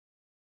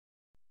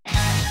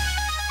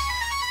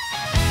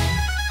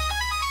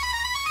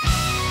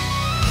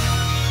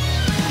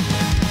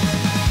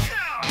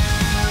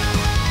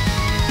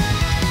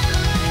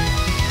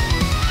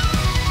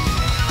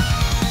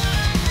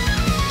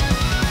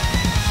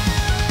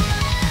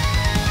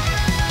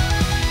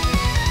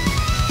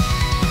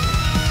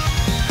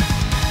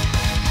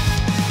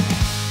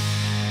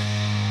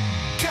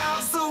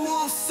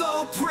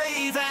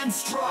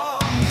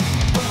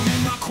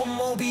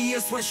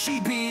where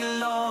she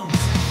belongs.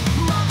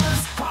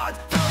 Mother's heart,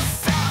 the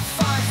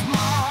sapphire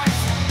mark.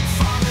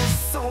 Father's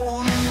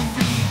soul in the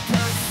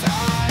reaper's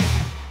eye.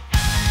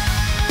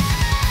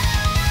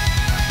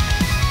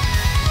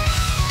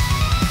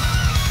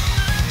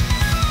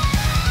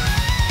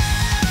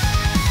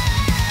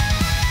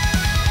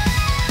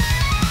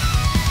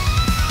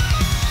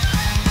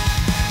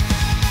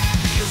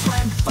 Years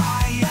went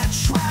by, a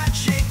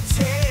tragic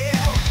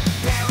tale.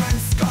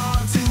 Parents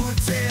gone to a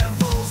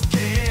devil's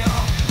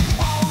gale.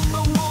 On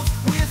the wolf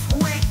with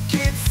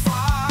wicked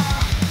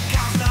fire.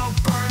 Cows now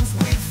burns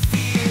with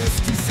fierce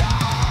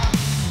desire.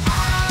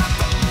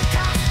 Above,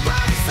 cows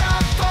rise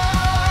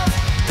above.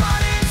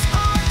 God is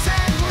heart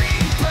and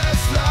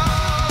reaper's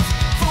love.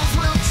 Fools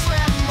will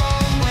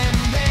tremble when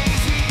they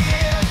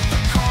hear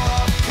the call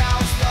of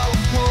cows, the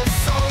wolf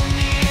so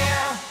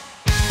near.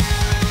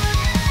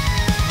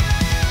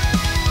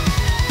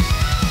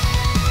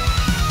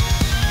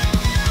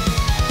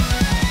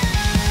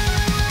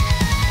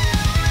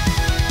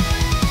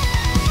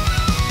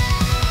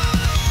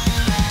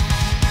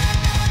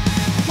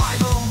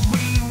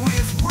 Rivalry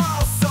with raw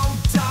so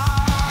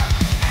dark.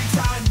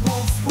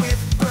 Anti-wolf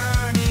with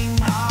burning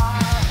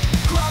heart.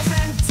 Claws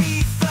and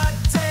teeth, a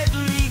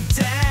deadly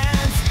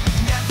dance.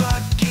 Never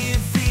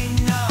giving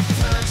up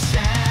a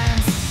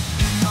chance.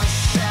 In the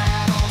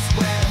shadows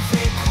where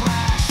they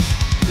crash.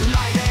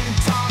 Light and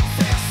dark,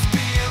 their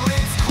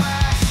spirits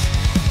clash.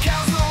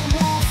 Cows, the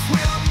wolf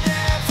will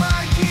never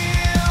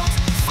yield.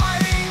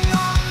 Fighting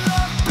on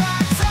the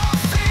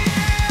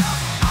battlefield.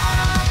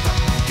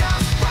 Above,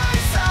 cows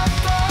rise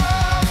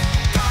above.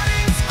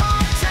 Guardians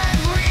heart and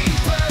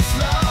reaper's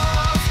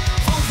love.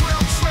 Foes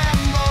will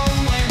tremble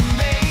when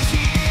they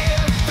hear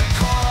the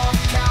call of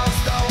cows,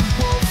 the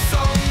wolf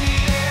so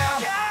near.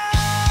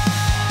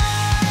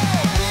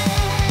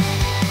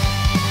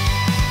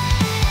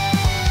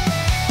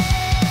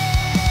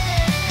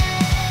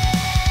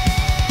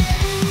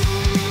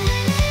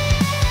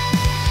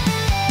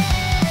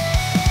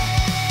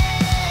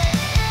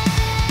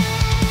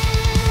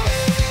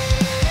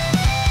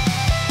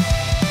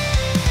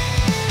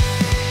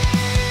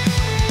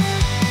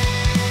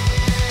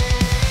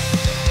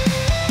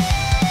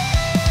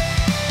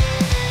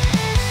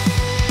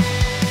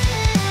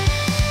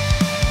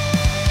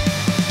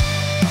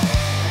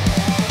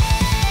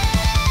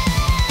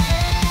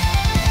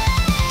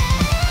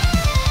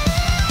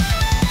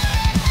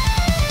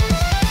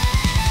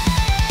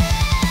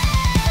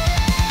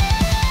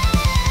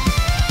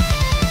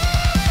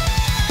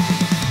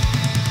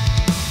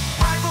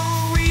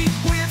 Rivalry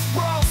with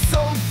raw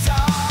so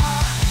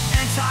dark.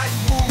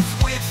 Anti-wolf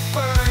with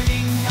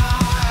burning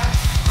eye.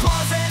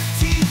 Claws and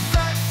teeth,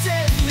 a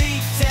deadly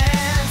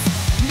dance.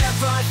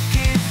 Never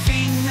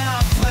giving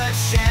up a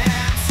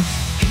chance.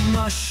 In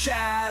the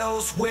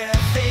shadows where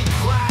they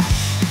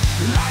clash.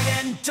 Light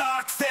and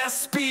dark, their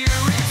spears